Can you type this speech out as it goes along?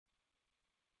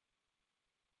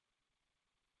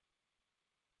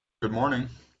Good morning.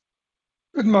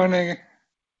 Good morning.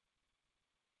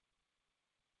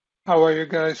 How are you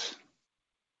guys?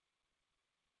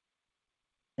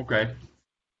 Okay,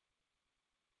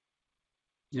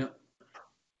 Yep.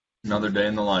 another day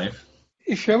in the life.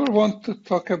 If you ever want to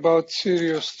talk about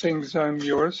serious things, I'm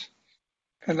yours.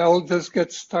 And I'll just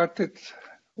get started.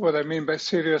 What I mean by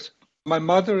serious. My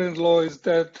mother-in-law is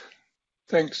dead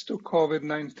thanks to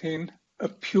COVID-19. A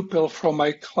pupil from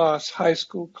my class, high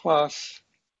school class,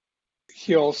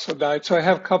 he also died. So I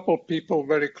have a couple people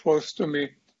very close to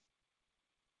me.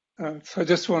 So I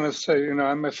just want to say,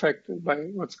 I'm affected by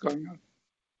what's going on.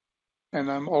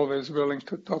 And I'm always willing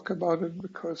to talk about it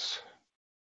because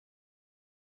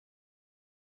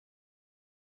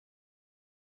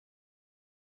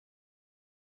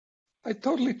I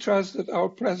totally trust that our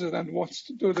president wants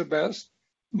to do the best.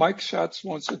 Mike Schatz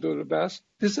wants to do the best.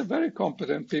 These are very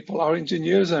competent people. Our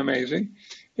engineers are amazing.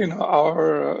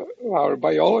 Our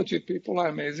biology people are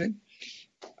amazing.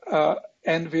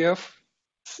 And we are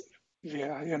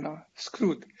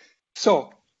screwed.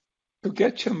 So to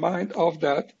get your mind off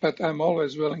that, but I'm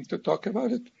always willing to talk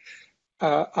about it,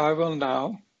 I will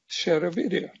now share a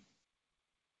video.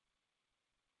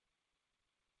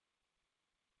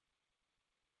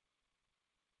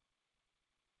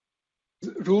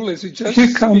 Rule is you just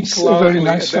Here comes speak a very loudly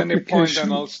nice at any point and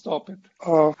application I'll stop it.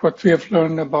 of what we have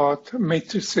learned about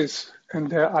matrices and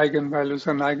their eigenvalues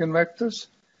and eigenvectors.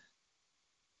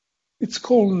 It's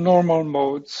called normal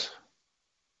modes.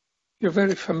 You're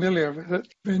very familiar with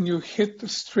it. When you hit the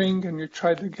string and you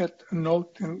try to get a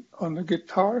note on the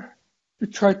guitar, you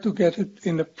try to get it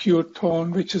in a pure tone,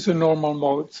 which is a normal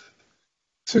mode.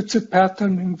 So it's a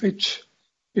pattern in which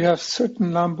you have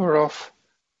certain number of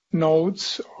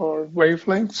nodes or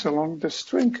wavelengths along the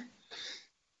string.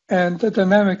 And the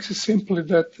dynamics is simply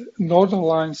that nodal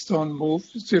lines don't move,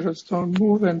 zeros don't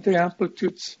move, and the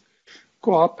amplitudes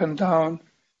go up and down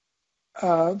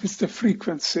with the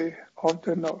frequency of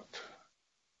the note.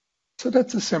 So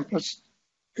that's the simplest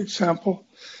example.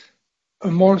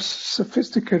 A more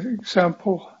sophisticated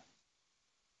example,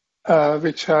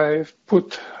 which I've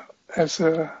put as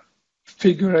a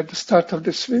figure at the start of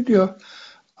this video,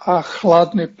 are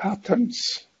Chladni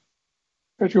patterns,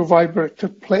 where you vibrate a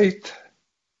plate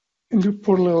and you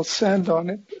put a little sand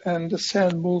on it, and the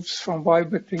sand moves from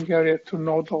vibrating area to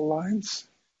nodal lines,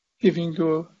 giving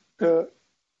you the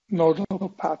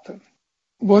nodal pattern.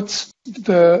 What's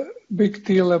the big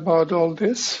deal about all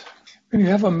this? When you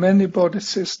have a many-body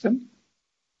system,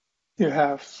 you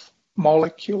have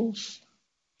molecules,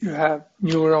 you have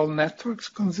neural networks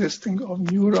consisting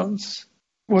of neurons.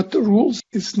 What rules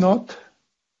is not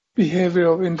behavior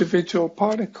of individual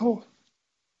particle,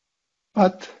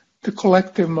 but the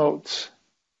collective modes.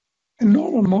 And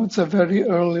normal modes are very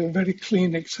early, a very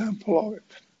clean example of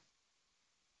it.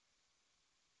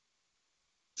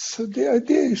 So the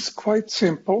idea is quite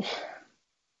simple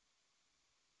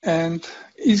and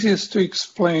easiest to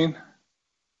explain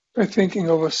by thinking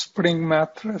of a spring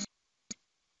mattress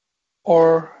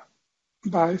or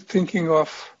by thinking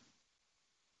of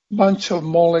a bunch of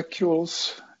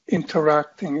molecules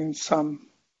interacting in some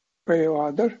way or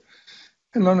other.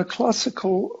 And on a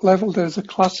classical level, there's a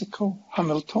classical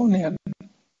Hamiltonian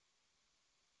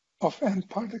of n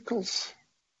particles.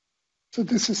 So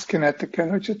this is kinetic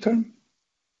energy term.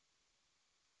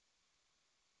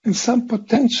 And some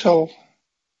potential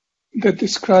that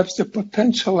describes the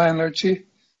potential energy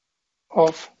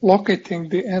of locating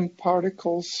the n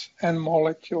particles and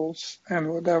molecules and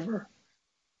whatever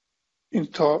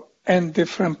into n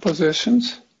different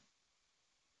positions.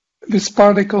 These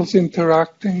particles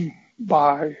interacting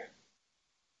by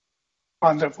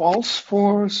van der Waals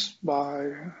force, by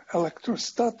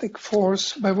electrostatic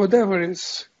force, by whatever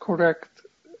is correct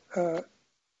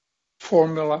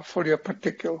formula for your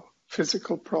particular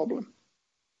physical problem.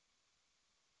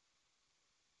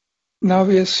 Now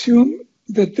we assume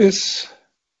that this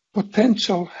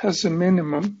potential has a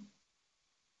minimum.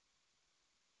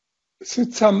 So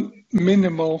it's some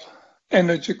minimal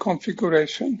energy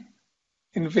configuration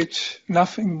in which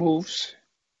nothing moves,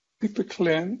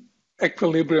 typically an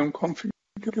equilibrium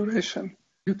configuration.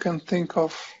 You can think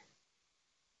of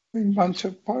a bunch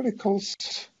of particles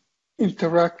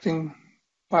interacting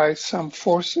by some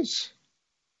forces,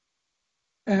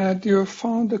 and you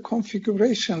found a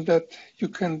configuration that you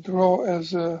can draw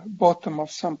as a bottom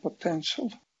of some potential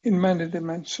in many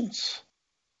dimensions.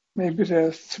 Maybe there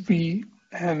are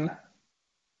 3n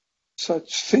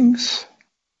such things.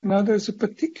 Now there's a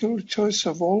particular choice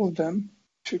of all of them,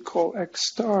 which we call x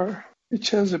star,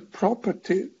 which has a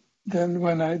property that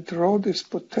when I draw this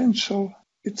potential,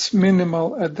 it's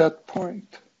minimal at that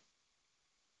point.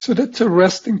 So that's a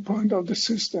resting point of the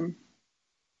system.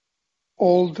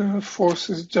 All the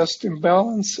forces just in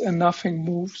balance and nothing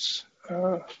moves.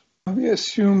 We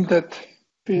assume that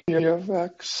P of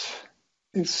x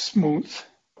is smooth.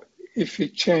 If we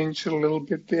change a little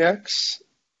bit the x,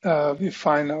 we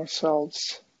find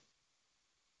ourselves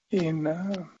in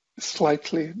a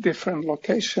slightly different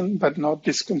location, but not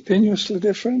discontinuously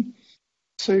different.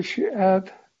 So if you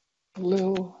add a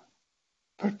little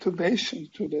perturbation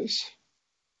to this,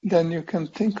 then you can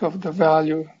think of the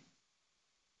value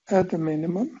at the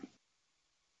minimum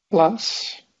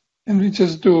plus, and we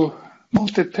just do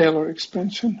multi-Taylor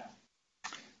expansion,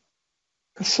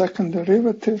 a second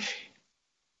derivative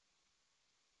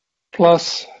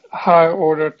plus higher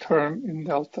order term in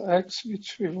delta x,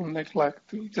 which we will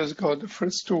neglect. We just go the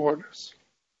first two orders.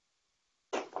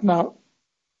 Now,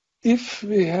 if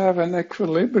we have an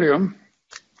equilibrium,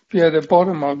 we are at the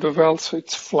bottom of the well, so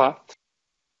it's flat.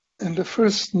 And the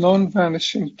first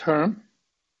non-vanishing term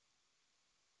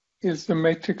is the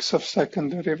matrix of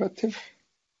second derivative.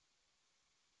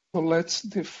 So let's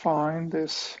define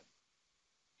this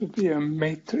to be a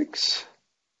matrix,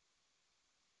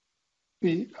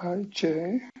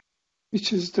 Bij,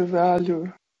 which is the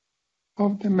value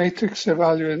of the matrix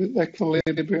evaluated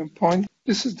equilibrium point.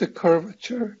 This is the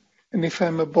curvature. And if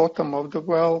I'm at bottom of the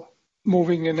well,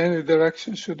 moving in any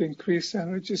direction should increase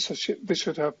energy, so they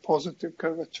should have positive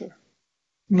curvature.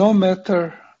 No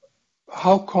matter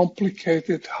how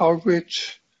complicated, how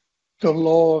rich the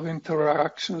law of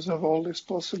interactions of all these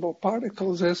possible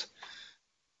particles is,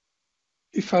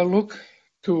 if I look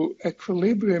to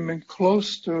equilibrium and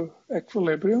close to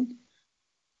equilibrium,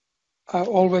 I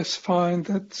always find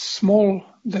that small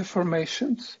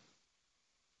deformations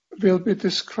will be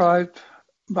described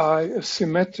by a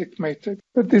symmetric matrix.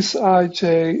 But this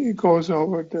Ij goes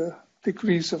over the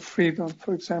degrees of freedom.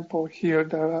 For example, here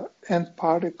there are n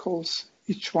particles,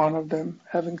 each one of them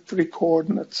having 3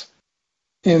 coordinates.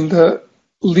 In the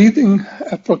leading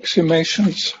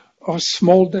approximations of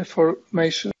small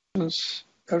deformations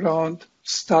around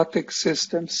static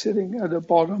systems sitting at the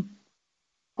bottom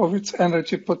of its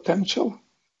energy potential,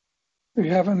 we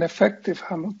have an effective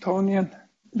Hamiltonian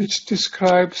which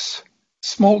describes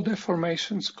small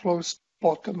deformations close to the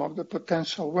bottom of the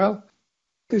potential well.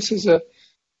 This is a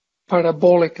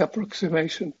parabolic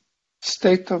approximation.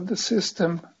 State of the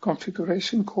system,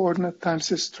 configuration coordinate times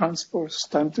this transpose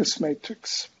times this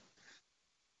matrix.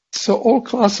 So all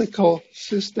classical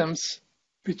systems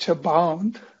which are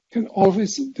bound can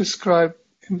always describe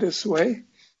in this way.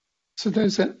 So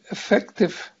there's an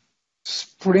effective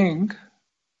spring,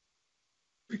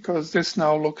 because this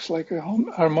now looks like a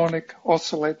harmonic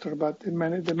oscillator, but in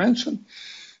many dimensions,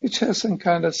 which has some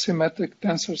kind of symmetric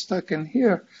tensor stuck in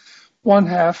here.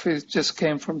 1/2 is just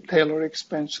came from Taylor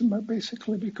expansion, but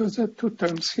basically because there are 2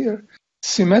 terms here.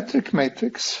 Symmetric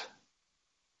matrix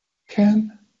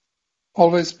can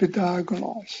always be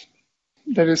diagonalized.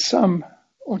 There is some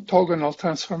orthogonal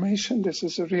transformation. This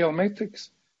is a real matrix,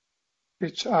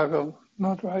 which I will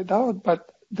not write out,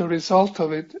 but the result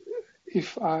of it,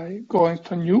 if I go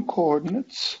into new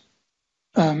coordinates,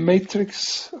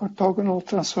 matrix orthogonal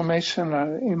transformation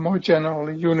are in more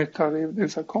generally unitary if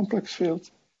these are complex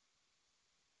fields,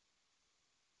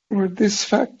 where these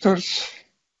factors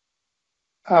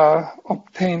are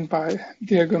obtained by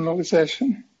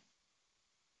diagonalization.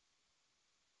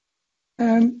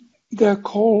 And they're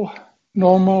called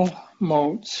normal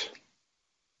modes.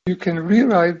 You can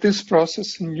rewrite this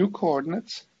process in new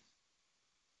coordinates.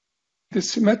 The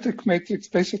symmetric matrix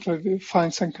basically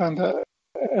defines some kind of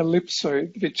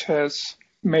ellipsoid which has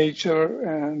major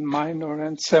and minor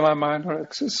and semi-minor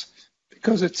axes.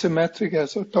 Because it's symmetric, it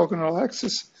has orthogonal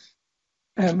axes.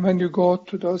 And when you go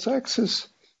to those axes,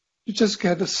 you just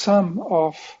get a sum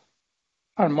of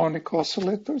harmonic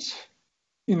oscillators.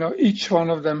 You know, each one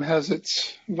of them has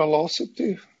its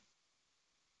velocity,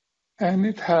 and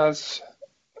it has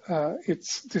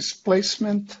its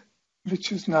displacement,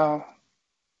 which is now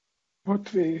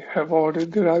what we have already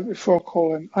derived before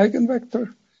called an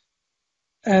eigenvector.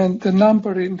 And the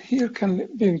number in here can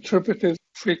be interpreted as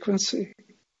frequency.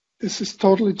 This is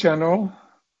totally general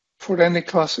for any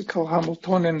classical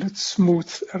Hamiltonian that's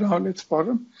smooth around its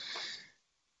bottom.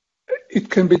 It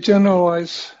can be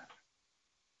generalized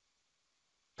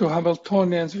to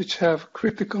Hamiltonians which have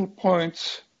critical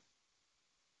points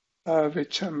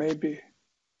which are maybe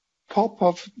top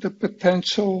of the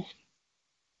potential.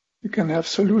 You can have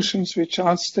solutions which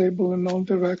are unstable in all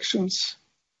directions,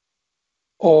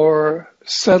 or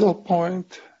saddle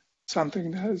point,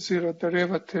 something that has 0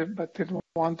 derivative, but in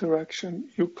one direction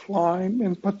you climb,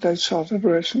 in potential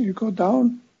direction you go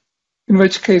down. in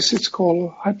which case it's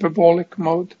called hyperbolic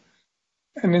mode.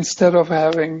 And instead of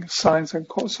having sines and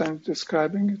cosines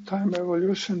describing time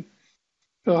evolution,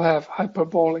 you'll have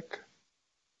hyperbolic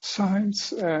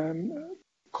sines and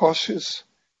cosines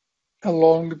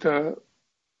along the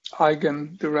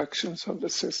eigen directions of the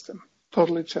system.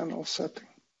 Totally general setting.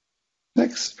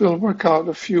 Next, we'll work out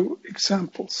a few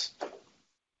examples.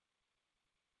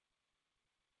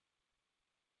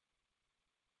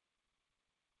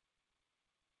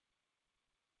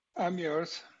 I'm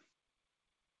yours.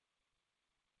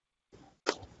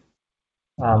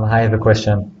 I have a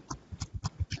question.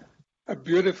 A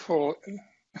beautiful,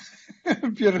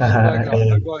 beautiful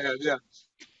background. Go ahead, yeah.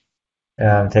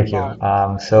 Thank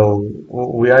you. So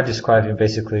we are describing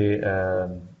basically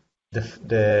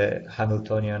the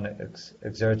Hamiltonian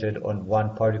exerted on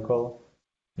one particle,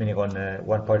 meaning on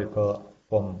one particle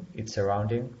from its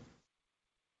surrounding.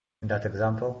 In that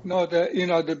example? No,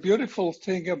 the beautiful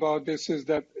thing about this is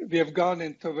that we have gone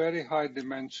into very high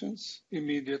dimensions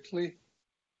immediately.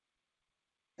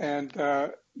 And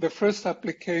the first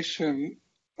application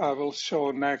I will show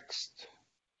next,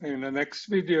 in the next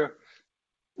video,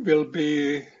 will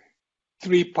be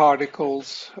 3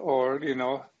 particles or,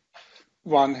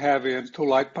 one heavy and 2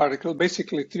 light particles.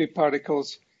 Basically, 3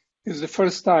 particles is the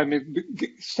first time it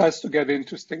starts to get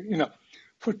interesting.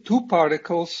 For 2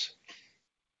 particles,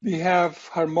 we have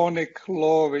harmonic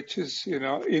law, which is,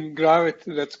 in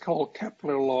gravity, that's called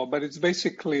Kepler law, but it's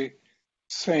basically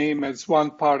same as one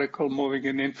particle moving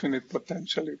in infinite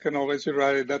potential. You can always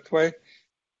write it that way.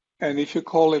 And if you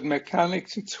call it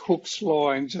mechanics, it's Hooke's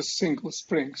law and just single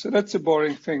spring. So that's a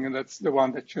boring thing, and that's the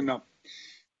one that you know.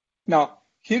 Now,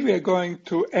 here we are going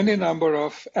to any number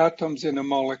of atoms in a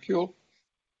molecule.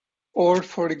 Or,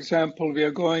 for example, we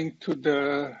are going to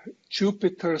the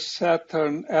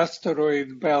Jupiter-Saturn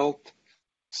asteroid belt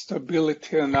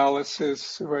stability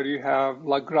analysis, where you have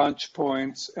Lagrange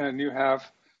points and you have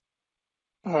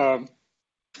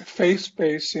phase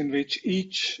space in which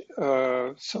each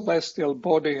celestial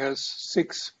body has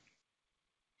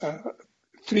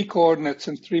 3 coordinates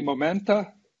and 3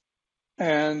 momenta,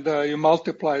 and you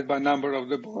multiply it by number of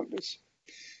the bodies.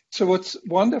 So what's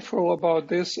wonderful about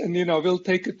this, and we'll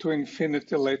take it to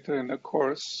infinity later in the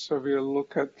course, so we'll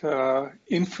look at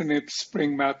infinite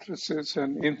spring matrices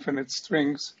and infinite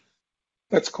strings.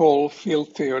 That's called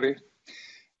field theory.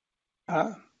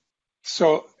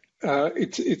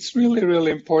 It's really,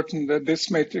 really important that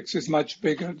this matrix is much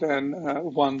bigger than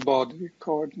one body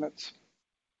coordinates.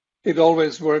 It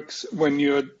always works when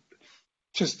you're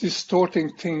just distorting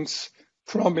things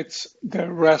from the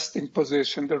resting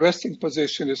position. The resting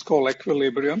position is called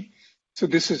equilibrium. So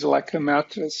this is like a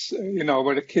mattress,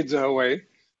 where the kids are away.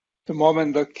 The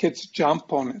moment the kids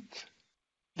jump on it,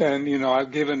 then,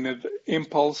 I've given it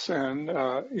impulse, and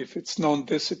if it's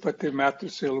non-dissipative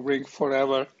mattress, it'll ring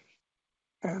forever.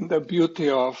 And the beauty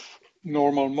of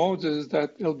normal modes is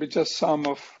that it'll be just sum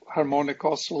of harmonic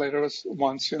oscillators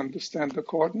once you understand the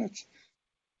coordinates.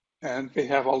 And we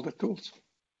have all the tools.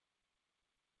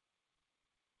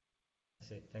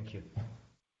 Thank you.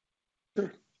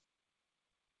 Sure.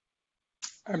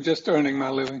 I'm just earning my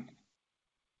living.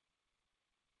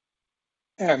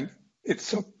 And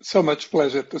it's so much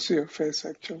pleasure to see your face,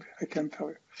 actually. I can tell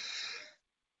you.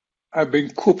 I've been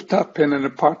cooped up in an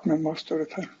apartment most of the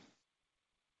time.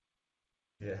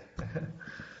 Yeah.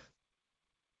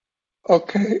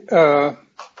 Okay.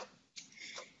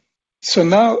 So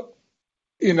now,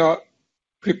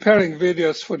 preparing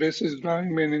videos for this is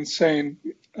driving me insane.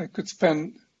 I could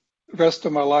spend the rest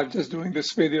of my life just doing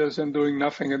these videos and doing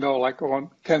nothing at all, like I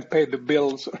can't pay the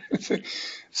bills or anything.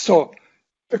 So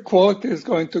the quality is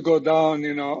going to go down.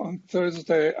 On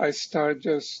Thursday, I start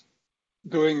just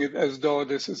doing it as though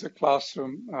this is a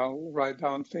classroom. I'll write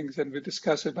down things and we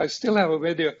discuss it. But I still have a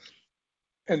video.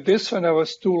 And this one I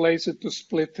was too lazy to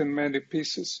split in many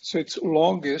pieces. So it's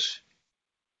longish.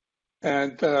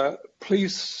 And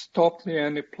please stop me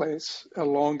any place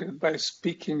along it by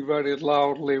speaking very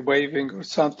loudly, waving or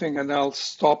something, and I'll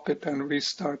stop it and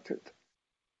restart it.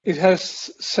 It has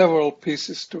several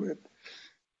pieces to it.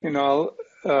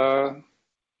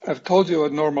 I've told you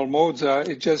what normal modes are.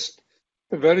 It's just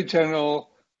a very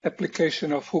general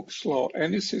application of Hooke's law.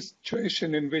 Any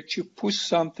situation in which you push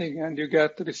something and you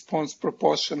get the response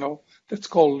proportional, that's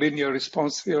called linear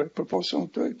response theory, proportional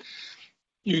to it,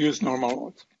 you use normal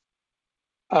modes.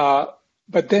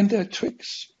 But then there are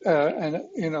tricks,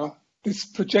 this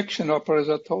projection operators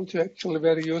I told you actually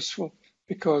very useful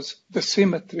because the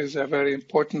symmetries are very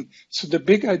important. So the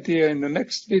big idea in the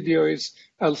next video is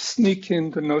I'll sneak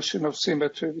in the notion of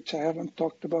symmetry, which I haven't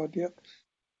talked about yet.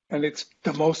 And it's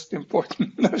the most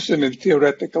important notion in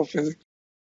theoretical physics.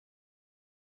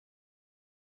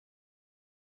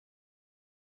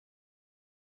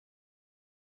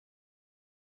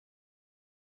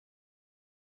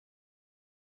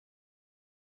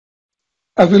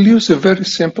 I will use a very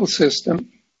simple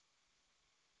system.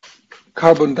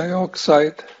 Carbon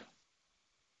dioxide,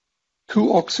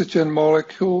 2 oxygen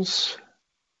molecules,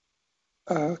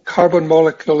 carbon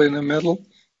molecule in the middle,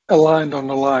 aligned on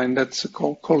a line, that's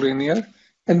called collinear,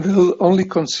 and we'll only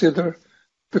consider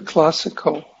the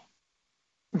classical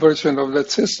version of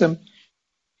that system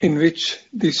in which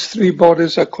these 3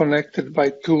 bodies are connected by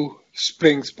 2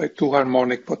 springs, by 2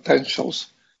 harmonic potentials.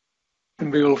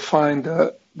 And we will find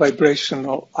the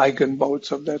vibrational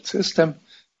eigenmodes of that system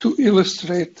to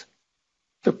illustrate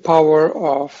the power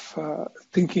of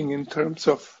thinking in terms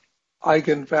of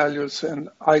eigenvalues and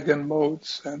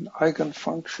eigenmodes and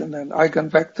eigenfunction and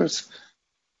eigenvectors,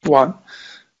 1.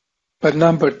 But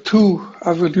number 2,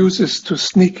 I will use this to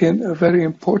sneak in a very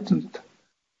important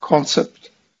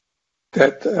concept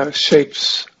that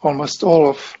shapes almost all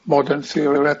of modern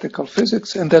theoretical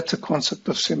physics, and that's the concept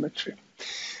of symmetry.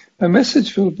 My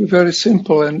message will be very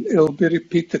simple, and it'll be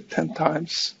repeated 10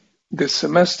 times this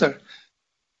semester.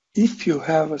 If you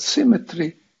have a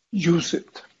symmetry, use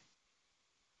it.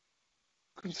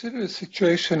 Consider a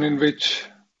situation in which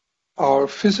our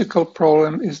physical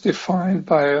problem is defined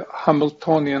by a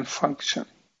Hamiltonian function.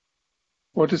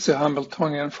 What is a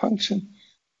Hamiltonian function?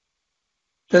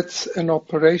 That's an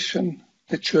operation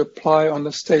that you apply on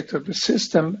the state of the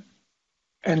system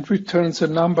and returns a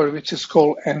number which is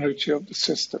called energy of the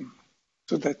system.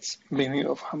 So that's the meaning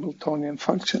of Hamiltonian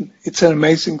function. It's an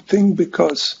amazing thing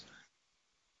because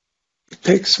it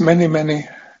takes many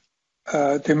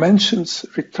dimensions,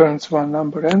 returns one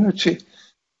number energy.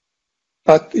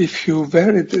 But if you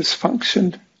vary this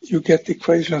function, you get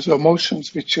equations of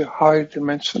motions, which are a higher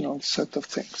dimensional set of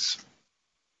things.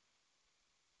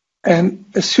 And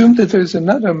assume that there is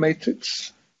another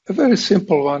matrix, a very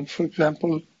simple one. For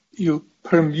example, you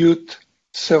permute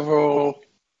several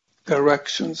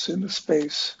directions in the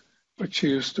space, which you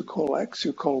used to call x,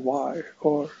 you call y,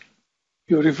 or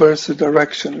you reverse the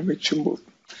direction in which you move.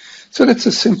 So that's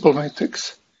a simple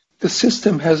matrix. The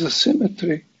system has a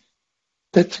symmetry.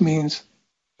 That means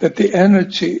that the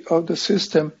energy of the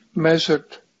system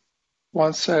measured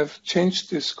once I've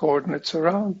changed these coordinates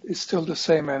around is still the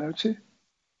same energy.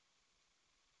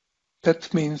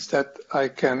 That means that I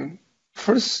can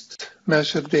first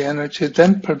measure the energy,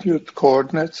 then permute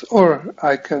coordinates, or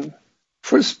I can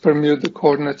first permute the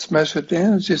coordinates, measure the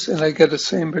energies, and I get the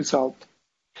same result.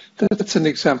 That's an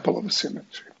example of a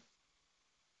symmetry.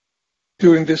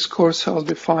 During this course, I'll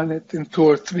define it in 2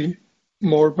 or 3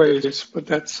 more ways, but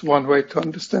that's one way to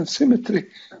understand symmetry.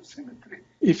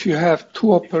 If you have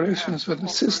 2 operations with the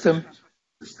system,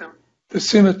 the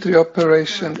symmetry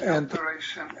operation and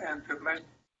the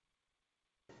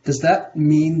Does that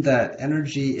mean that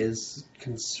energy is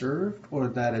conserved or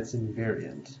that it's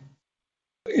invariant?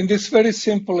 In these very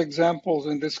simple examples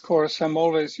in this course, I'm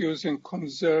always using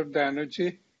conserved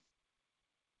energy.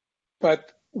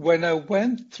 But when I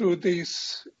went through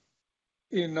these,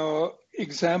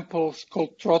 examples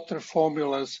called Trotter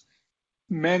formulas,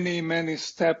 many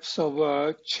steps of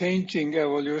a changing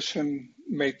evolution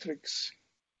matrix.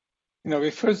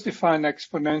 We first define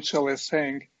exponential as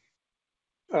saying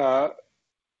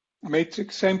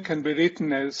matrix M can be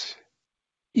written as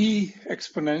E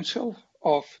exponential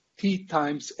of T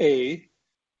times A.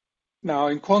 Now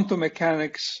in quantum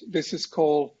mechanics, this is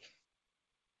called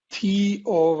IT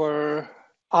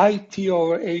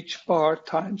over H bar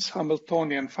times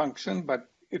Hamiltonian function, but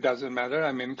it doesn't matter.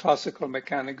 I mean, classical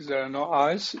mechanics, there are no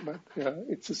I's, but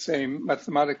it's the same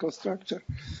mathematical structure.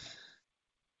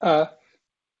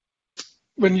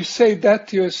 When you say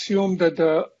that, you assume that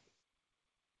the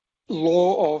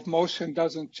law of motion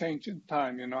doesn't change in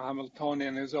time.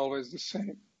 Hamiltonian is always the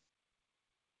same.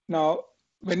 Now,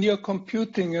 when you're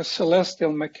computing a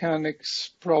celestial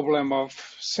mechanics problem of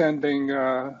sending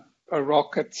a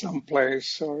rocket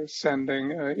someplace or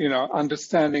sending,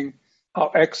 understanding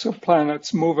how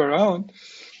exoplanets move around,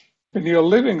 when you're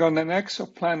living on an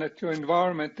exoplanet, your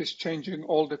environment is changing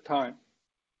all the time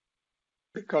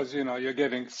because, you're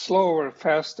getting slower,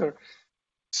 faster.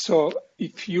 So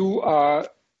if you are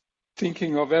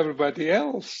thinking of everybody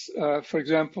else, for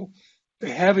example, the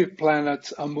heavy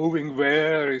planets are moving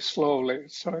very slowly.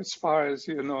 So as far as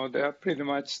they are pretty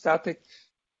much static.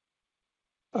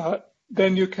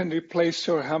 Then you can replace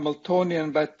your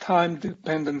Hamiltonian by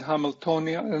time-dependent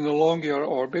Hamiltonian and along your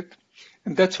orbit.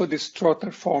 And that's what these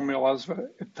Trotter formulas were,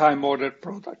 time-ordered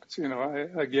products.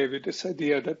 I gave you this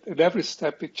idea that at every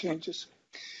step it changes.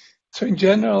 So in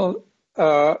general,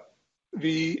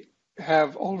 we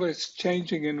have always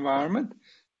changing environment.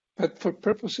 But for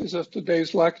purposes of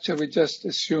today's lecture, we just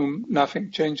assume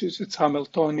nothing changes. It's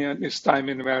Hamiltonian, it's time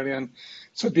invariant.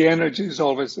 So the energy is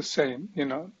always the same.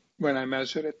 when I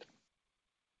measure it.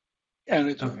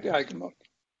 Energy of the eigenmode.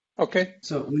 Okay?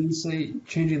 So when you say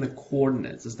changing the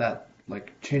coordinates, is that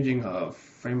like changing a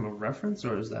frame of reference,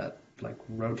 or is that like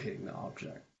rotating the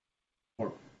object?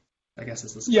 Or I guess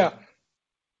it's the same. Yeah.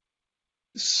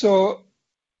 So,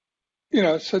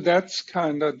 so that's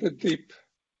kind of the deep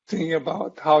thing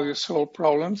about how you solve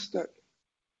problems that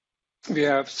we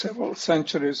have several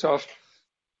centuries of.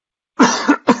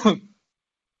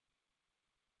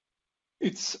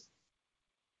 It's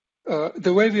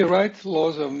the way we write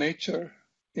laws of nature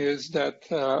is that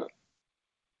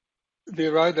we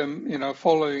write them,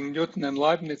 following Newton and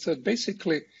Leibniz. That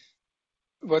basically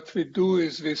what we do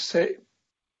is we say,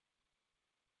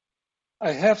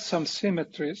 I have some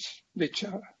symmetries which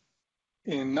are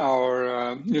in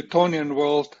our Newtonian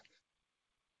world,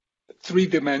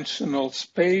 three-dimensional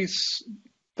space,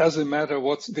 doesn't matter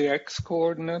what's the x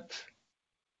coordinate.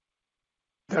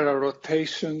 There are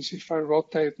rotations. If I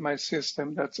rotate my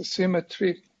system, that's a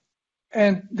symmetry.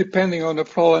 And depending on the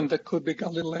problem, there could be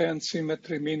Galilean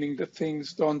symmetry, meaning the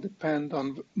things don't depend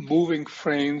on moving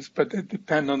frames, but they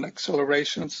depend on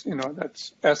accelerations.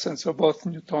 That's essence of both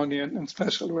Newtonian and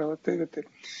special relativity.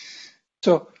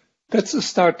 So that's the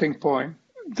starting point.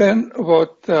 Then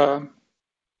what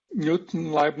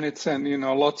Newton, Leibniz, and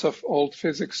lots of old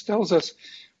physics tells us,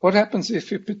 what happens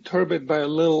if you perturb it by a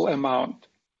little amount?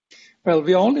 Well,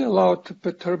 we're only allowed to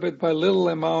perturb it by little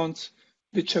amounts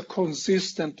which are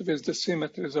consistent with the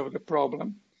symmetries of the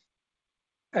problem.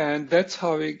 And that's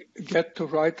how we get to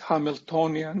write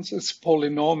Hamiltonians as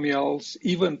polynomials,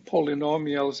 even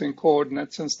polynomials in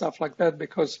coordinates and stuff like that,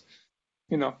 because,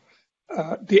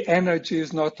 the energy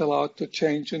is not allowed to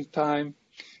change in time.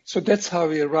 So that's how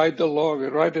we write the law. We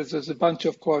write it as a bunch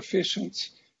of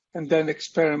coefficients, and then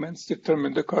experiments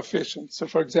determine the coefficients. So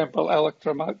for example,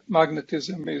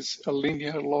 electromagnetism is a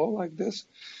linear law like this,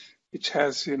 which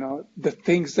has, the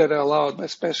things that are allowed by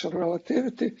special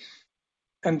relativity.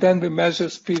 And then we measure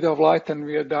speed of light and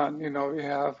we are done. We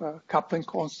have a coupling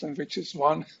constant, which is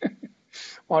 1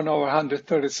 over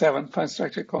 137 fine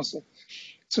structure constant.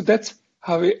 So that's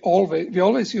how we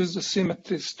always use the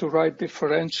symmetries to write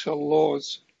differential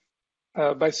laws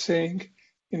by saying,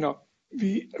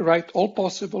 we write all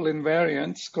possible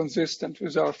invariants consistent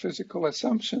with our physical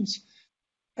assumptions.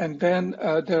 And then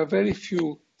there are very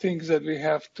few things that we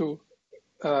have to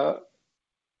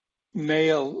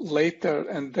nail later,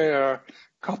 and there are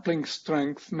coupling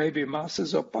strength, maybe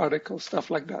masses of particles, stuff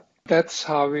like that. That's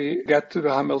how we get to the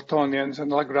Hamiltonians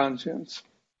and Lagrangians,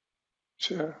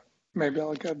 which maybe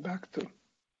I'll get back to.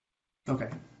 Okay.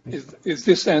 Is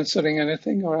this answering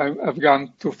anything, or I've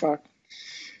gone too far?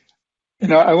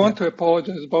 I want to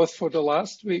apologize both for the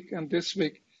last week and this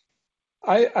week.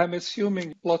 I'm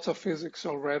assuming lots of physics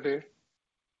already,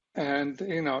 and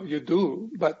you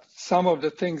do, but some of the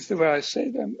things the way I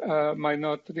say them might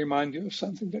not remind you of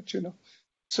something that you know.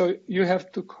 So you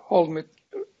have to hold me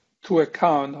to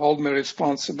account, hold me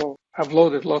responsible. I've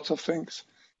loaded lots of things.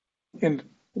 In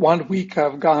 1 week,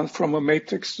 I've gone from a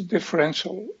matrix to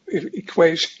differential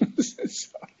equations.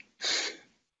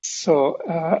 So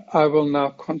I will now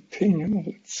continue.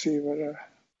 Let's see whether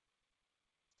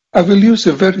I will use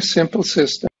a very simple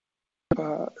system,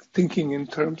 thinking in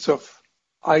terms of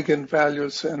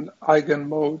eigenvalues and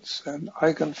eigenmodes and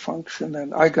eigenfunction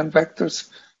and eigenvectors,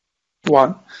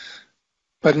 1.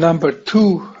 But number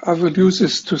 2, I will use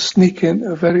this to sneak in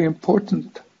a very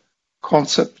important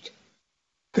concept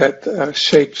that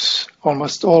shapes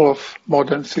almost all of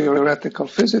modern theoretical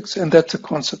physics, and that's the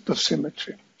concept of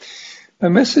symmetry. My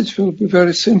message will be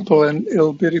very simple, and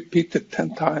it'll be repeated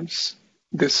 10 times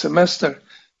this semester.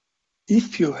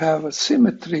 If you have a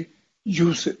symmetry,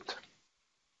 use it.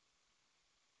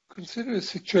 Consider a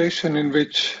situation in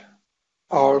which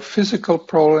our physical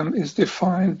problem is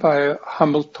defined by a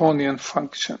Hamiltonian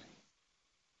function.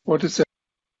 What is a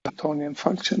Hamiltonian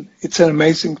function? It's an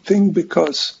amazing thing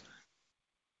because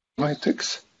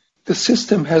matrix, the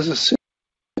system has a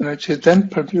energy, then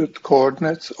permute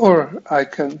coordinates, or I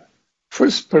can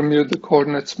first permute the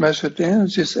coordinates, measure the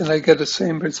energies, and I get the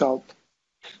same result.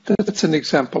 That's an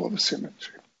example of a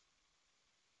symmetry.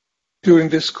 During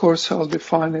this course, I'll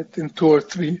define it in 2 or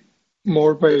 3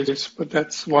 more ways, but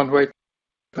that's one way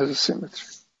as a symmetry.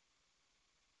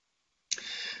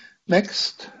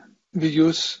 Next, we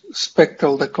use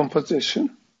spectral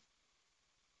decomposition.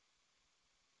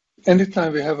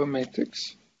 Anytime we have a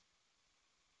matrix,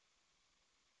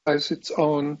 it has its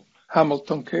own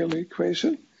Hamilton-Cayley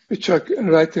equation, which I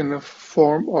write in a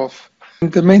form of.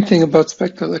 And the main thing about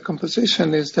spectral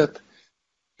decomposition is that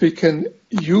we can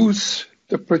use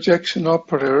the projection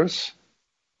operators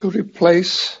to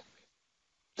replace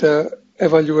the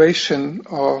evaluation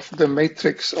of the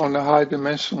matrix on a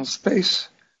high-dimensional space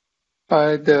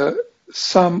by the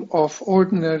sum of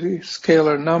ordinary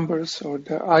scalar numbers or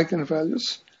their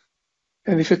eigenvalues.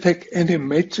 And if you take any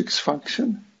matrix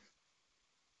function,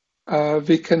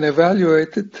 we can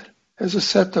evaluate it as a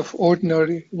set of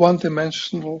ordinary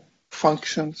one-dimensional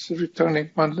functions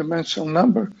returning one-dimensional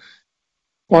number,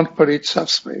 one per each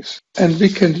subspace. And we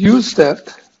can use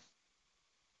that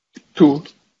to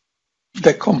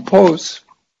decompose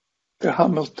the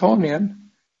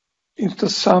Hamiltonian into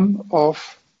sum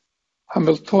of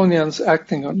Hamiltonians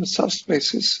acting on the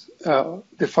subspaces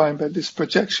defined by these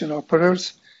projection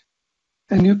operators.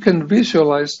 And you can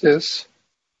visualize this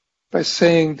by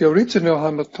saying the original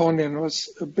Hamiltonian was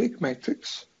a big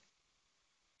matrix,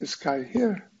 this guy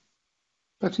here.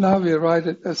 But now we write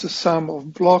it as a sum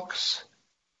of blocks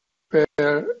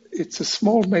where it's a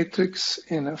small matrix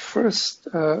in a first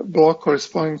block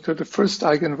corresponding to the first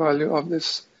eigenvalue of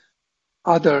this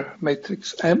other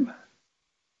matrix M.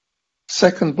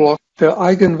 Second block, the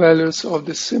eigenvalues of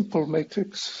the simple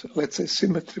matrix, let's say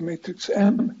symmetry matrix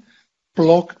M,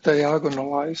 block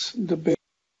diagonalize the big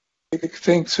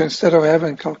thing. So instead of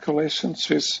having calculations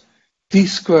with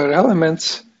d-square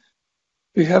elements,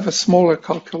 we have a smaller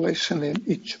calculation in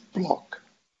each block.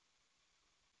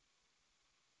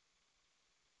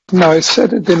 Now I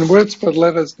said it in words, but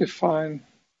let us define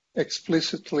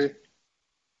explicitly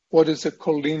what is a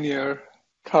collinear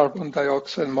carbon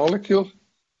dioxide molecule.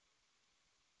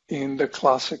 In the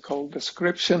classical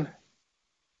description,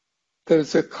 there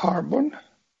is a carbon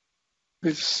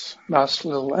with mass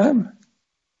little m.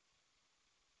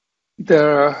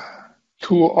 There are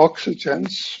two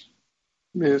oxygens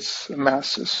with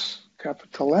masses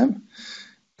capital M.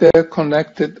 They're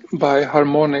connected by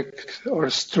harmonic or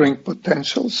string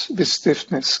potentials with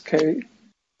stiffness K.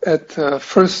 At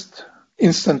first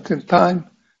instant in time,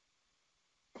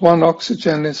 one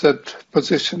oxygen is at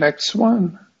position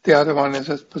x1, the other one is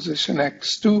at position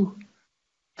x2,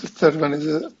 the third one is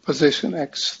at position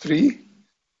x3.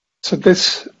 So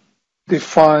this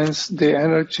defines the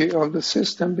energy of the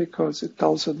system because it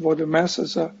tells it what the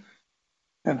masses are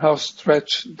and how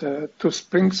stretched the two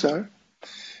springs are.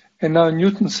 And now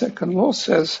Newton's second law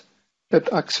says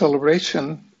that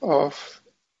acceleration of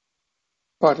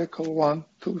particle 1,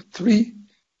 2, 3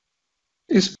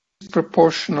 is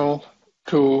proportional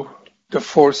to the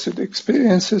force it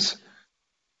experiences,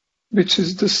 which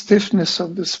is the stiffness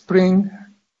of the spring,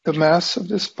 the mass of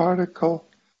this particle,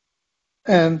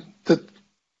 and the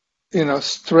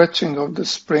stretching of the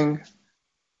spring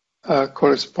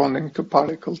corresponding to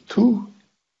particle 2.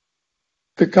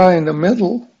 The guy in the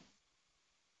middle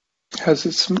has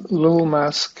its little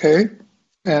mass k,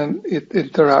 and it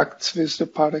interacts with the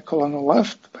particle on the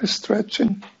left by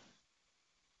stretching,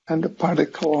 and the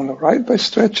particle on the right by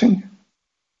stretching,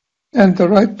 and the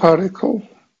right particle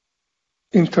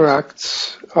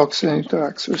oxygen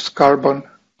interacts with carbon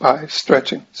by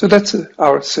stretching. So that's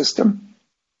our system.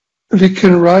 We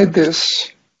can write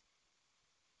this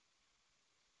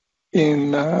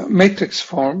in matrix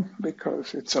form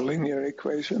because it's a linear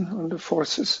equation on the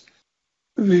forces.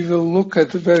 We will look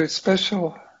at a very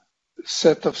special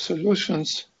set of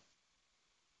solutions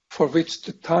for which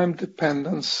the time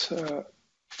dependence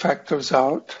factors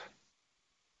out.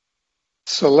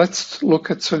 So let's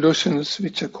look at solutions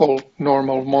which are called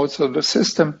normal modes of the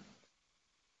system.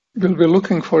 We'll be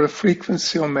looking for a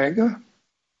frequency omega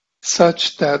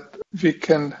such that we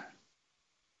can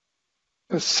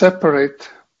separate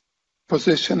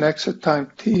position x at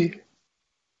time t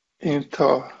into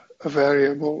a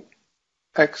variable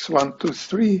x1, 2,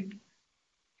 3,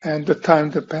 and the time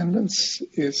dependence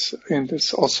is in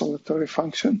this oscillatory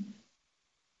function.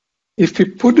 If we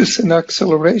put this in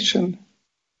acceleration,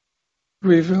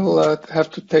 we will have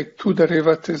to take two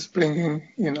derivatives, bringing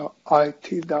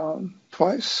it down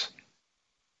twice,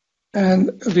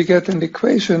 and we get an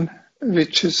equation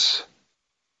which is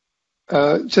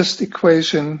just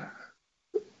equation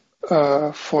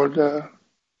for the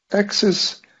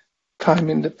x's,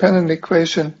 time-independent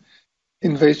equation,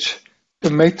 in which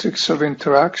the matrix of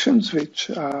interactions, which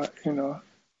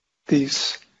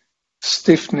these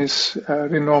stiffness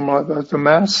renormalize the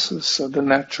mass, so the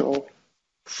natural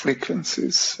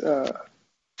frequencies,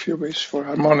 if you wish, for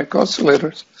harmonic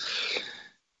oscillators.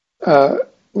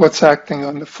 What's acting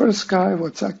on the first guy,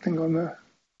 what's acting on the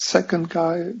second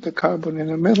guy, the carbon in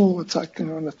the middle, what's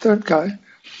acting on the third guy.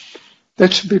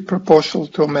 That should be proportional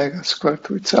to omega squared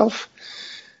to itself.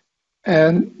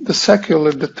 And the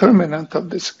secular determinant of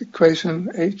this equation,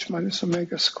 h minus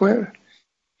omega squared,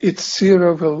 its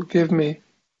zero will give me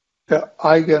the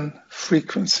eigen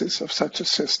frequencies of such a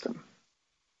system.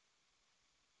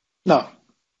 Now,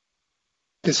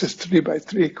 this is 3 by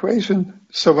 3 equation.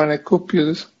 So when I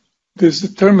compute this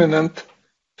determinant,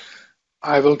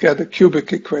 I will get a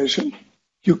cubic equation.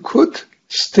 You could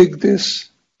stick this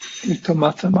into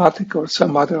Mathematical or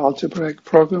some other algebraic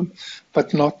program,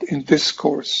 but not in this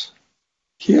course.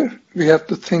 Here, we have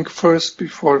to think first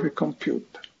before we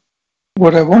compute.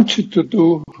 What I want you to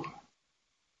do,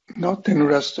 not in the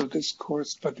rest of this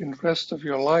course, but in the rest of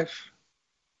your life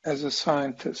as a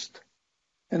scientist,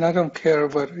 and I don't care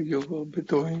whether you will be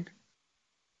doing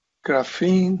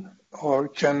graphene or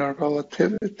general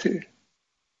relativity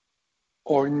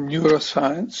or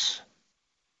neuroscience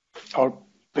or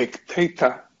big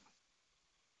data.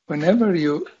 Whenever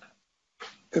you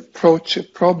approach a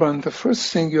problem, the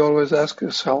first thing you always ask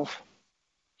yourself,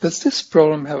 does this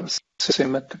problem have a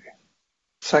symmetry?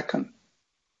 Second,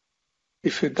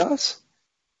 if it does,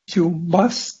 you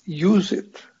must use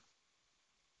it.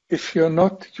 If you're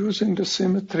not using the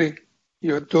symmetry,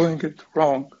 you're doing it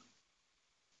wrong.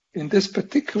 In this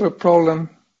particular problem,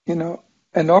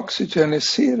 an oxygen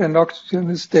is here and oxygen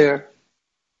is there.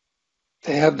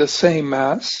 They have the same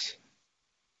mass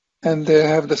and they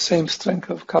have the same strength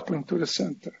of coupling to the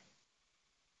center.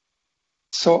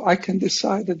 So I can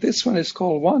decide that this one is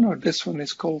called 1 or this one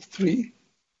is called 3.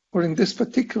 Or in this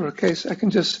particular case, I can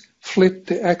just flip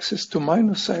the axis to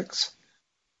minus x.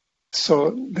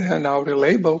 So they are now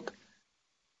relabeled,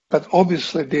 but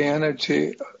obviously the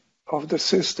energy of the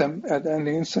system at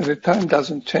any instant in time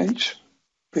doesn't change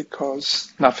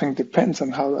because nothing depends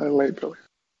on how I label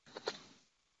it.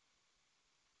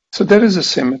 So there is a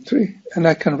symmetry, and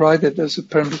I can write it as a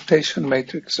permutation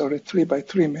matrix or a 3 by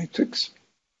 3 matrix,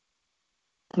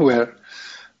 where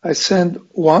I send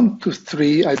 1 to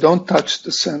 3, I don't touch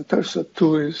the center, so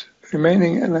 2 is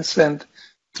remaining, and I send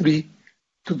 3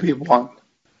 to be 1.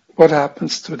 What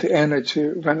happens to the energy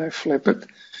when I flip it?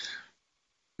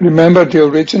 Remember the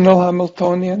original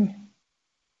Hamiltonian?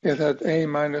 It had A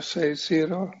minus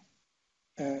A0,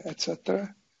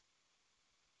 etc.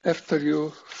 After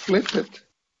you flip it,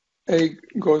 A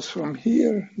goes from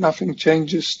here, nothing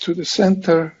changes to the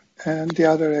center, and the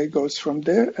other A goes from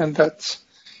there, and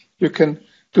you can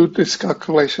do this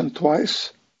calculation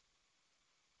twice.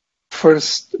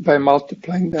 First by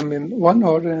multiplying them in one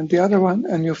order and the other one,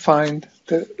 and you find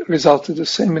the result is the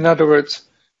same. In other words,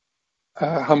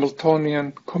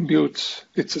 Hamiltonian computes,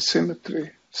 it's a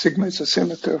symmetry. Sigma is a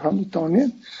symmetry of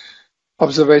Hamiltonian.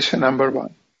 Observation number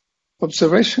 1.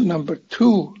 Observation number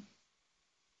 2,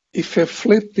 if I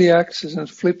flip the axis and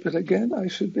flip it again, I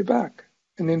should be back.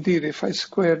 And indeed, if I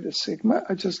square the sigma,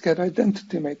 I just get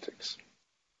identity matrix.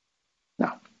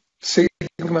 Now,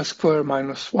 sigma square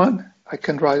minus 1, I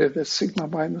can write it as sigma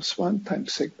minus 1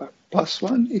 times sigma plus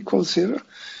 1 equals 0.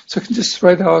 So I can just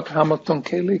write out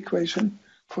Hamilton-Cayley equation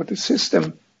for the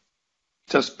system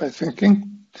just by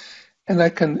thinking. And I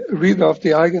can read off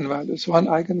the eigenvalues. One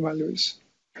eigenvalue is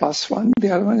plus 1,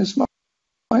 the other one is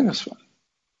minus 1.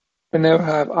 Whenever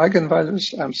I have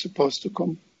eigenvalues, I'm supposed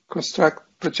to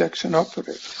construct projection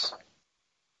operators.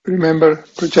 Remember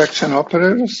projection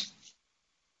operators?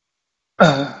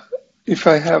 If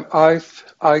I have ith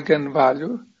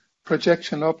eigenvalue,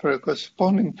 projection operator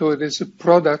corresponding to it is a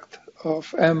product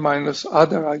of m minus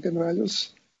other eigenvalues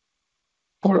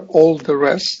for all the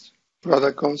rest.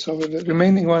 Product goes over the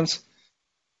remaining ones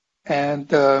and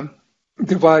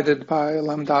divided by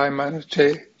lambda I minus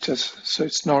j, just so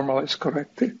it's normalized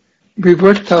correctly. We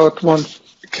worked out one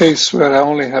case where I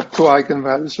only have 2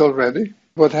 eigenvalues already.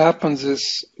 What happens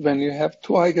is when you have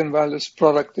 2 eigenvalues,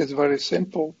 product is very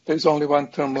simple. There's only one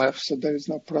term left, so there is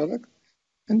no product.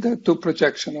 And there are 2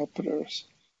 projection operators.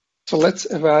 So let's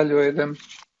evaluate them.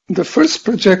 The first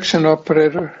projection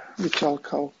operator, which I'll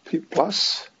call P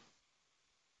plus,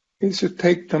 is you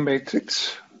take the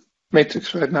matrix.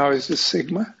 Matrix right now is the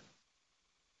sigma,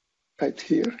 right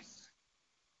here.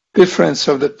 Difference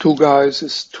of the 2 guys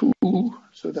is 2,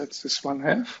 so that's this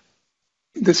 1/2.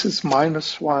 This is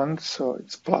minus 1, so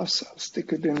it's plus. I'll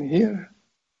stick it in here.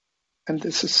 And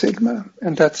this is sigma,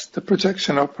 and that's the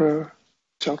projection operator,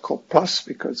 which I'll call plus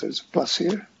because there's a plus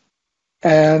here.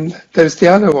 And there's the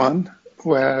other one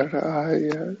where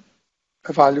I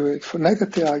evaluate for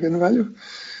negative eigenvalue.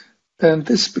 Then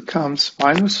this becomes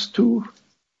minus 2.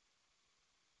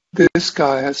 This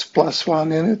guy has plus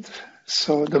 1 in it,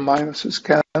 so the minuses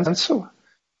cancel.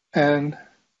 And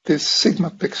this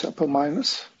sigma picks up a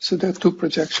minus, so there are 2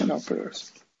 projection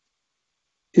operators.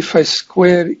 If I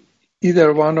square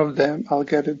either one of them, I'll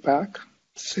get it back.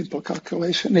 Simple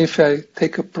calculation. If I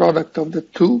take a product of the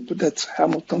 2, but that's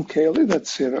Hamilton-Cayley,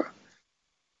 that's 0.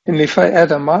 And if I add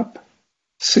them up,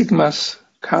 sigmas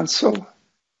cancel,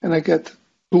 and I get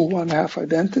two one-half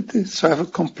identities, so I have a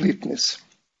completeness.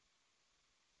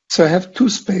 So I have two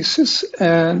spaces,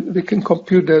 and we can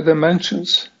compute their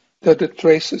dimensions. That the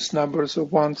traces numbers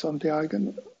of ones on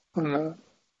the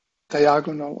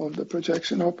diagonal of the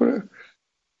projection operator.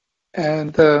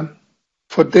 And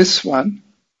for this one,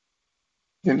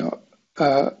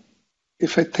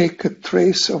 if I take a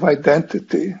trace of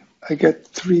identity, I get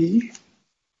 3.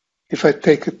 If I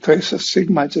take a trace of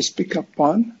sigma, I just pick up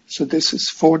 1. So this is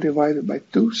 4 divided by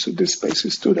 2. So this space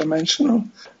is two-dimensional.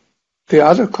 The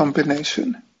other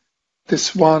combination,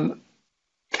 this one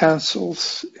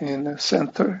cancels in the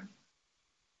center.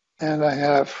 And I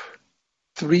have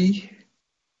 3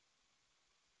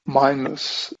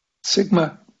 minus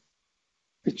sigma,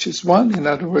 which is 1. In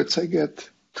other words, I get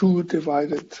 2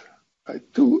 divided by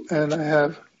 2, and I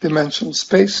have dimensional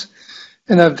space.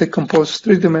 And I've decomposed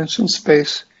 3-dimensional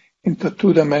space into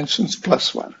 2 dimensions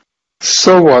plus 1.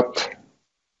 So what?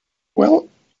 Well,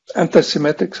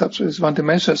 antisymmetric substrate is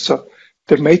 1-dimensional, so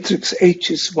the matrix H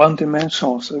is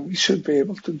 1-dimensional, so we should be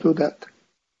able to do that.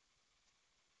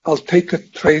 I'll take a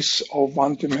trace of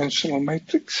 1-dimensional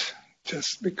matrix,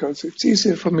 just because it's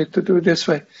easier for me to do it this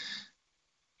way.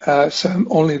 So I'm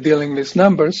only dealing with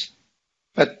numbers,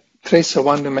 but trace of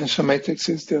 1-dimensional matrix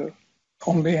is the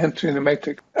only entry in the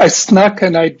matrix. I snuck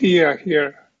an idea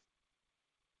here.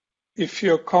 If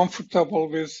you're comfortable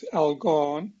with, I'll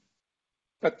go on,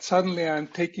 but suddenly I'm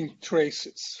taking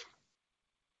traces.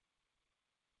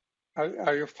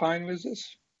 Are you fine with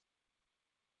this?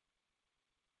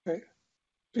 Okay.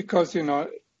 Because,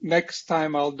 next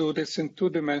time I'll do this in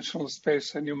 2-dimensional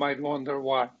space, and you might wonder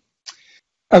why.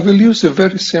 I will use a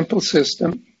very simple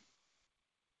system.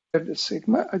 The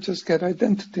sigma, I just get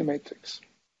identity matrix.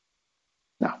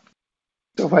 Now,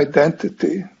 of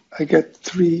identity, I get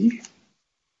 3.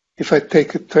 If I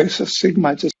take a trace of sigma,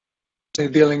 I just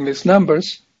dealing with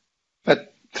numbers,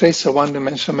 but trace of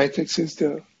 1-dimensional matrix is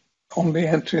the only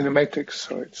entry in the matrix,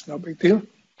 so it's no big deal.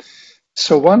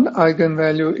 So one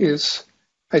eigenvalue is,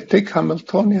 I take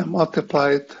Hamiltonian,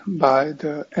 multiply it by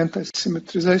the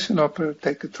anti-symmetrization operator,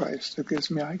 take a trace, that gives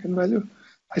me eigenvalue.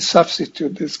 I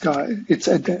substitute this guy, it's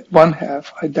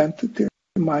 1/2 identity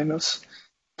minus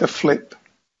the flip.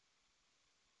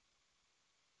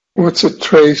 What's a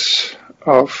trace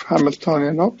of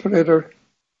Hamiltonian operator?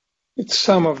 It's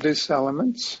sum of these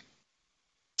elements.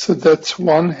 So that's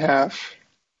 1/2,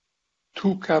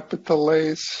 2 capital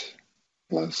A's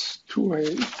plus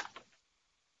 2A.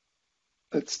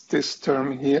 That's this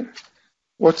term here.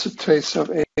 What's a trace of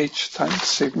H times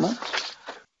sigma?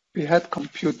 We had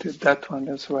computed that one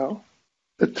as well.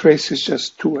 The trace is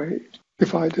just 2A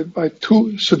divided by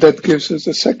 2. So that gives us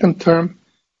the second term.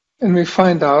 And we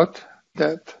find out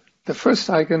that the first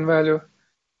eigenvalue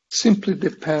simply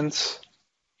depends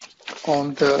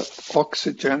on the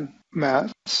oxygen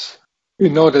mass. We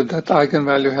know that that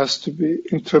eigenvalue has to be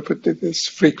interpreted as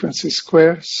frequency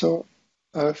square. So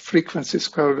frequency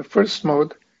square of the first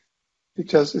mode is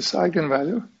just this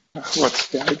eigenvalue. What's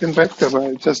the eigenvector? Well,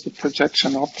 it's just the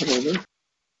projection operator.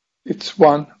 It's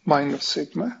 1 minus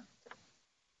sigma.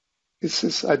 This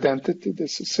is identity,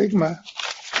 this is sigma.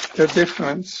 The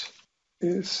difference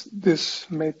is this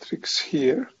matrix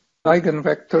here.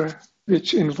 Eigenvector,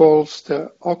 which involves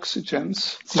the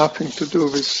oxygens, nothing to do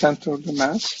with center of the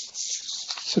mass.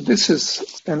 So this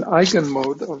is an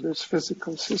eigenmode of this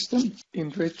physical system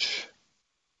in which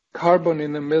carbon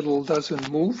in the middle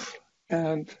doesn't move,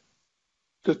 and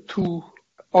the 2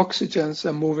 oxygens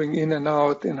are moving in and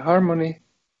out in harmony.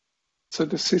 So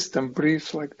the system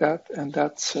breathes like that, and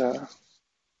that's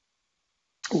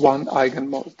one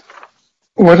eigenmode.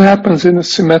 What happens in a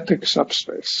symmetric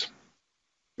subspace?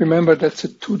 Remember, that's a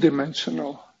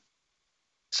 2-dimensional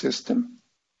system.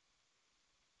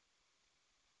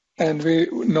 And we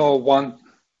know one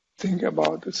thing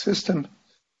about the system.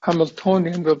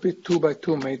 Hamiltonian will be 2 by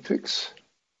 2 matrix,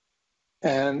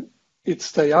 and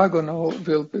its diagonal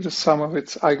will be the sum of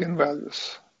its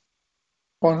eigenvalues.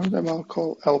 One of them I'll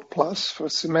call L plus for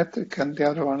symmetric, and the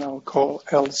other one I'll call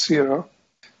L0.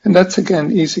 And that's,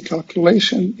 again, easy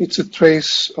calculation. It's a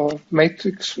trace of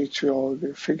matrix, which we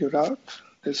already figured out.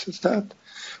 This is that,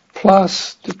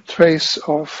 plus the trace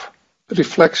of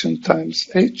reflection times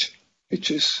H, which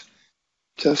is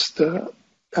just the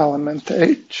element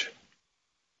H.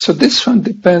 So this one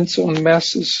depends on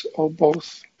masses of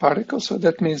both particles. So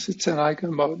that means it's an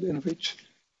eigenmode in which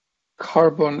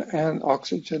carbon and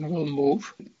oxygen will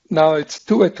move. Now it's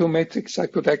 2 by 2 matrix. I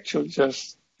could actually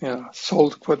just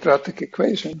solve quadratic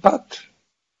equation. But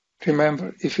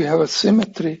remember, if you have a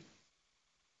symmetry,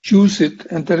 use it.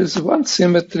 And there is one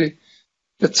symmetry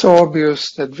that's so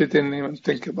obvious that we didn't even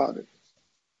think about it.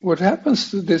 what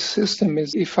happens to this system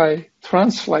is if I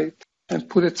translate and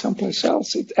put it someplace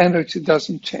else, its energy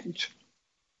doesn't change.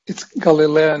 It's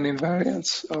Galilean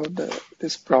invariance of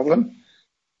this problem.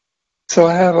 So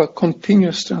I have a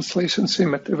continuous translation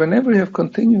symmetry. Whenever you have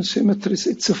continuous symmetries,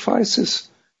 it suffices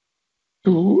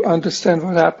to understand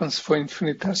what happens for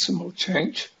infinitesimal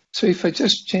change. So if I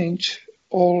just change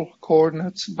all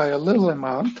coordinates by a little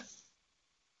amount,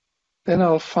 then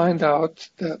I'll find out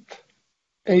that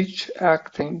H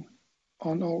acting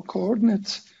on all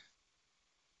coordinates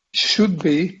should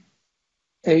be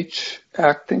H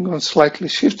acting on slightly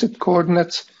shifted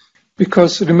coordinates,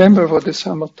 because remember what this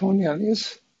Hamiltonian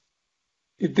is.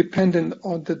 It depended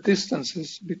on the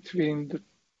distances between the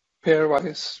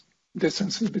pairwise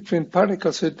distances between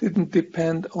particles. It didn't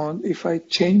depend on if I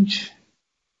change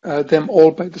them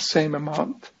all by the same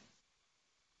amount.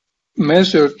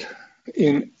 Measured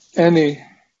in any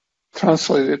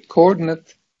translated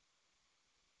coordinate,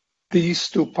 these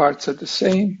two parts are the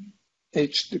same,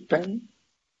 H depend.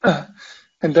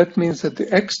 And that means that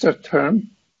the extra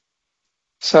term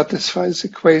satisfies the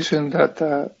equation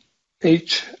that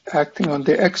H acting on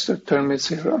the extra term is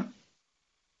 0.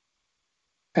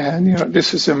 And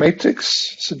this is a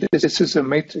matrix, so this is a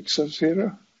matrix of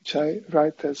 0, which I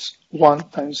write as 1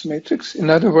 times matrix. In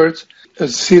other words, a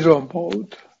 0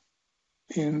 mode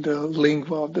in the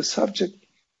lingua of the subject.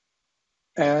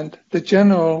 And the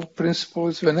general principle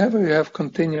is whenever you have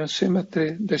continuous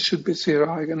symmetry, there should be 0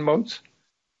 eigenmodes.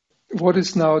 What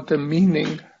is now the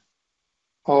meaning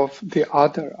of the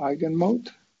other eigenmode?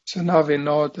 So now we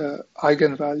know the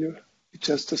eigenvalue is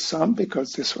just a sum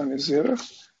because this one is 0.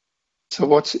 So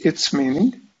what's its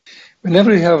meaning?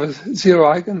 Whenever you have a 0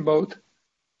 eigenmode,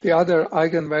 the other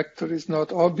eigenvector is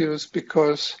not obvious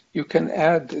because you can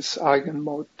add this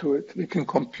eigenmode to it. We can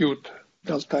compute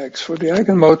delta x for the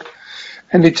eigenmode,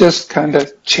 and it just kind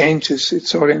of changes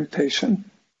its orientation.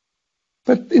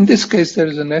 But in this case, there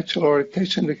is a natural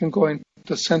orientation. We can go into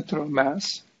the center of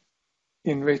mass,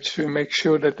 in which we make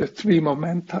sure that the 3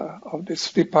 momenta of these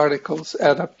 3 particles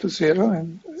add up to 0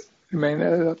 and remain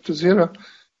added up to 0.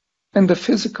 And the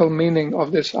physical meaning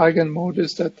of this eigenmode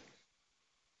is that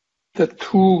the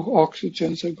 2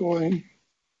 oxygens are going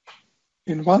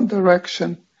in one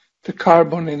direction, the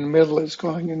carbon in the middle is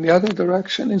going in the other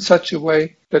direction in such a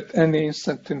way that any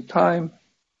instant in time,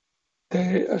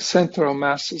 the center of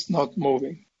mass is not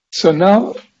moving. So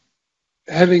now,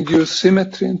 having used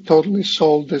symmetry and totally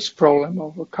solved this problem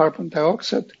of a carbon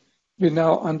dioxide, we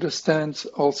now understand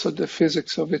also the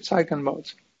physics of its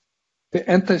eigenmodes. The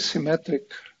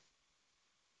antisymmetric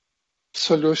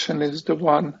solution is the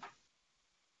one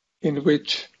in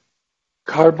which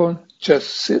carbon just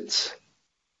sits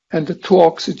and the 2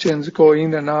 oxygens go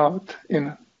in and out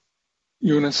in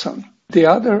unison. The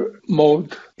other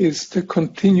mode is the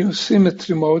continuous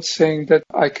symmetry mode, saying that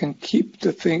I can keep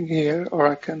the thing here or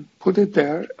I can put it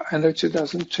there. Energy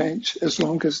doesn't change as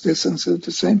long as distance is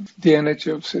the same. The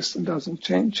energy of system doesn't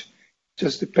change.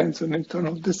 Just depends on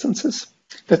internal distances.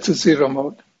 That's a 0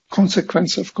 mode.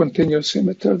 Consequence of continuous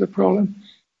symmetry of the problem.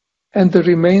 And the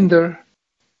remainder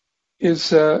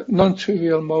is a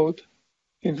non-trivial mode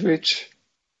in which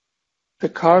the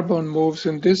carbon moves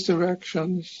in these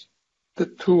directions, the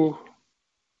 2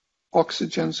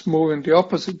 oxygens move in the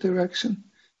opposite direction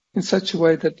in such a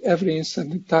way that every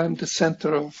instant in time the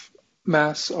center of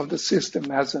mass of the system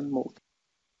hasn't moved.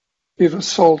 We were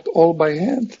solved all by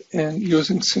hand and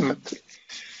using symmetry.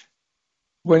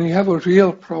 When you have a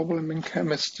real problem in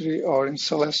chemistry or in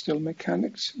celestial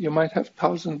mechanics, you might have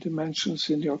 1,000 dimensions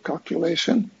in your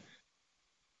calculation.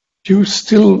 You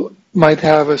still might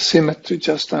have a symmetry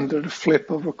just under the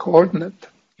flip of a coordinate,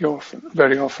 you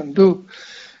very often do,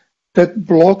 that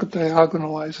block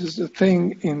diagonalizes the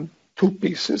thing in 2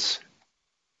 pieces.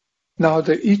 Now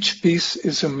each piece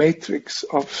is a matrix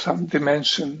of some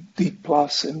dimension d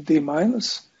plus and d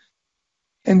minus.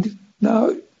 And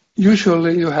now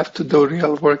usually you have to do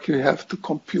real work. You have to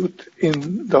compute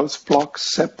in those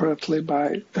blocks separately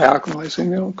by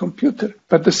diagonalizing your own computer.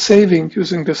 But the saving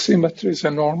using the symmetry is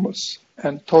enormous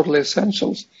and totally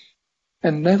essential.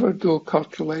 And never do a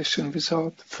calculation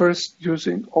without first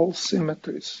using all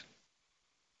symmetries.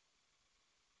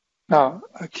 Now,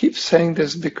 I keep saying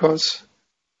this because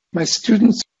my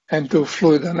students and do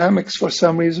fluid dynamics for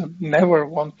some reason never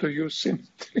want to use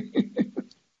symmetry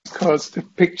because the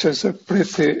pictures are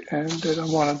pretty and they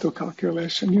don't want to do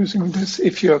calculation using this.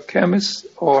 If you're a chemist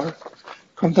or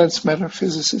condensed matter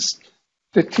physicist,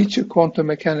 they teach you quantum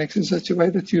mechanics in such a way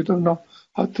that you don't know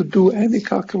how to do any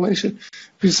calculation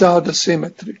without the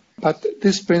symmetry. But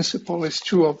this principle is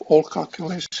true of all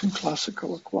calculation,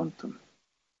 classical or quantum.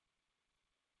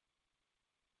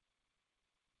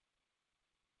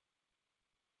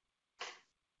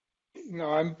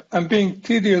 I'm being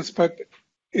tedious, but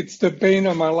it's the bane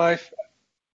of my life.